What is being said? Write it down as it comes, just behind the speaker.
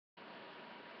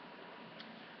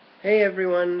Hey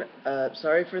everyone,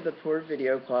 sorry for the poor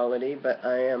video quality, but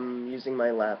I am using my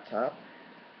laptop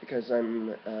because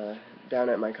I'm down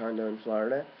at my condo in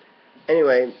Florida.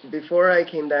 Anyway, before I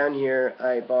came down here,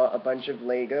 I bought a bunch of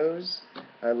Legos,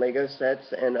 Lego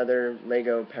sets, and other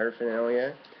Lego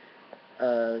paraphernalia.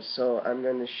 So I'm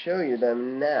going to show you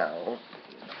them now.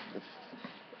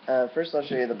 First I'll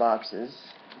show you the boxes.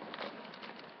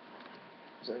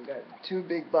 So I've got two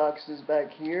big boxes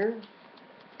back here,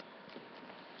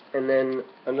 and then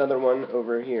another one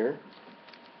over here.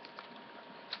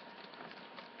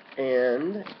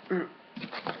 And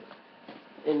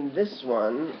in this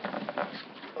one,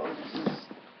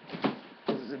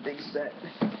 this is a big set.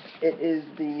 It is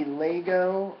the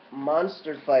Lego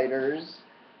Monster Fighters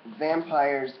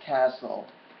Vampires Castle.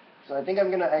 So I think I'm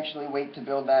going to actually wait to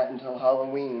build that until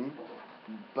Halloween,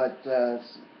 but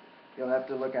you'll have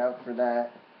to look out for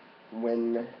that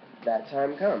when that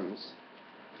time comes.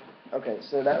 Okay,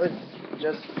 so that was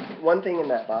just one thing in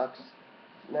that box.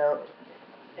 Now,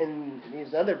 in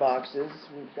these other boxes,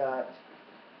 we've got,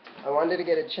 I wanted to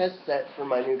get a chess set for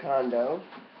my new condo,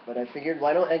 but I figured,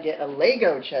 why don't I get a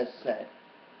Lego chess set?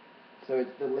 So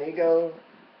it's the Lego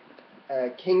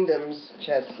Kingdoms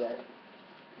chess set,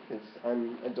 because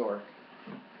I'm a dork.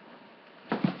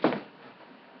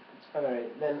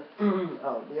 Alright, then,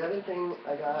 oh, the other thing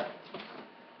I got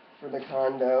for the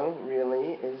condo,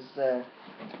 really, is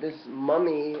this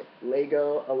mummy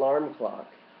Lego alarm clock,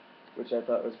 which I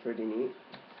thought was pretty neat,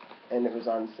 and it was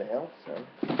on sale, so.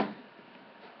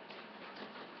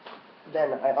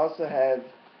 Then I also have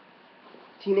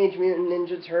Teenage Mutant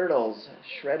Ninja Turtles,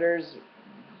 Shredder's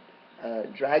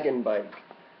Dragon Bike.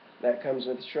 That comes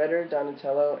with Shredder,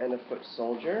 Donatello, and a foot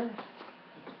soldier.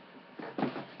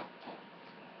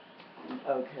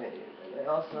 Okay, and I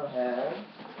also have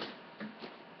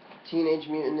Teenage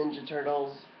Mutant Ninja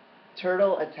Turtles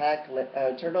Turtle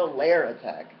Lair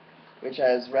Attack, which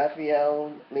has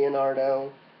Raphael,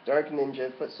 Leonardo, Dark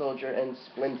Ninja, Foot Soldier, and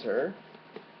Splinter.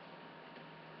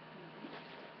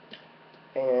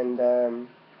 And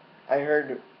I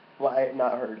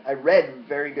read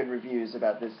very good reviews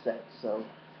about this set, so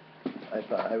I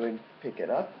thought I would pick it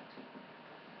up.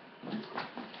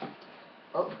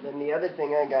 Oh, then the other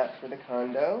thing I got for the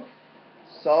condo,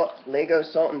 Lego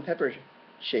salt and pepper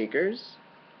shakers.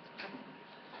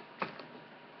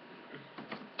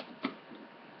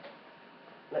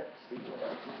 Let's see what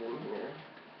else is in here.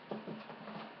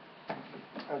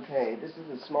 Okay, this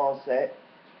is a small set.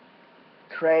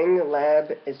 Krang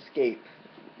Lab Escape,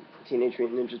 Teenage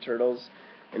Mutant Ninja Turtles,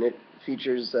 and it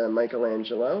features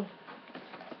Michelangelo.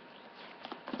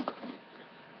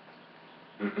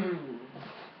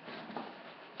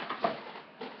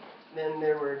 Then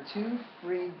there were two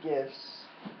free gifts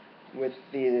with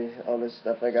all this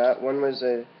stuff I got. One was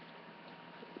a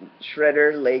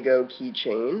Shredder Lego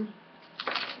keychain.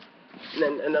 And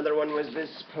then another one was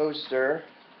this poster,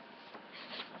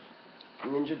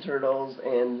 Ninja Turtles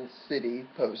and City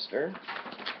poster.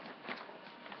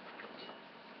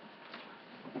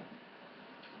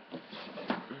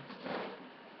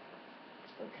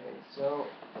 Okay, so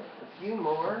a few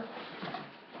more.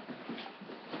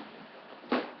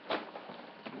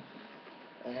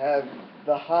 I have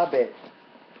The Hobbit,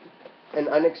 An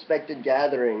Unexpected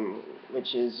Gathering,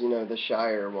 which is, the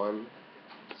Shire one.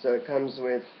 So it comes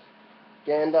with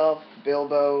Gandalf,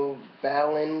 Bilbo,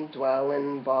 Balin,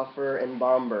 Dwalin, Boffer, and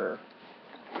Bomber.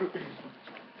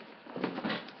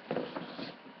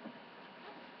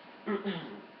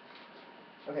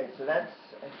 Okay, so that's,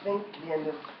 I think,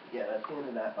 that's the end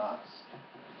of that box.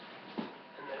 And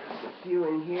there's a few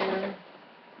in here.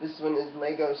 This one is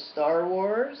Lego Star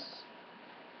Wars.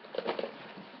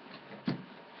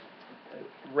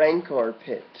 Rancor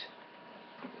Pit.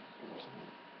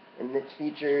 And it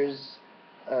features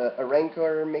a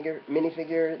Rancor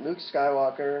minifigure, Luke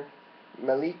Skywalker,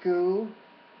 Malakili,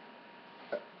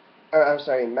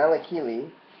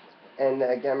 and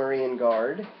a Gamorrean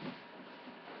guard.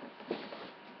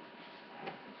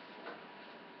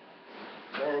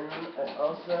 Then I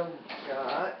also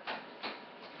got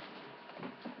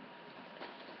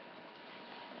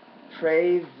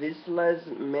Trey Vizsla's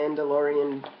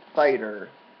Mandalorian Fighter,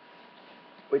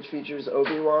 which features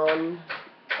Obi-Wan,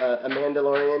 a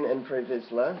Mandalorian, and Trey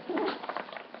Vizsla.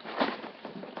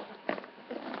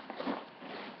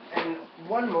 And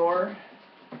one more.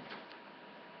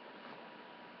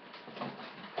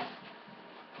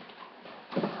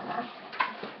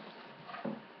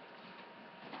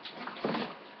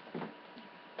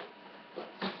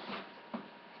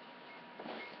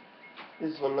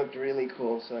 This one looked really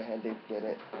cool, so I had to get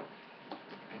it.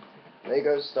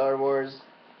 Lego Star Wars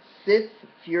Sith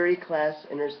Fury Class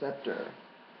Interceptor.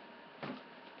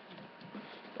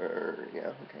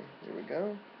 Yeah, okay, here we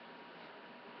go.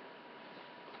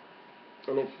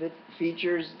 And it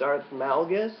features Darth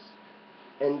Malgus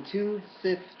and 2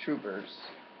 Sith troopers.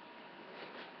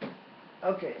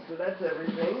 Okay, so that's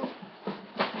everything.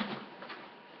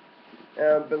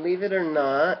 Believe it or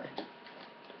not,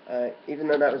 even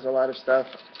though that was a lot of stuff,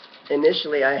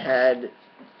 initially I had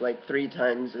like 3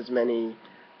 times as many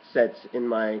sets in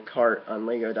my cart on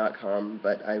Lego.com,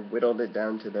 but I whittled it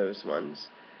down to those ones.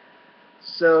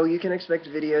 So you can expect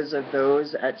videos of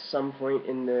those at some point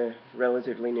in the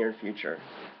relatively near future.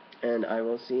 And I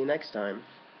will see you next time.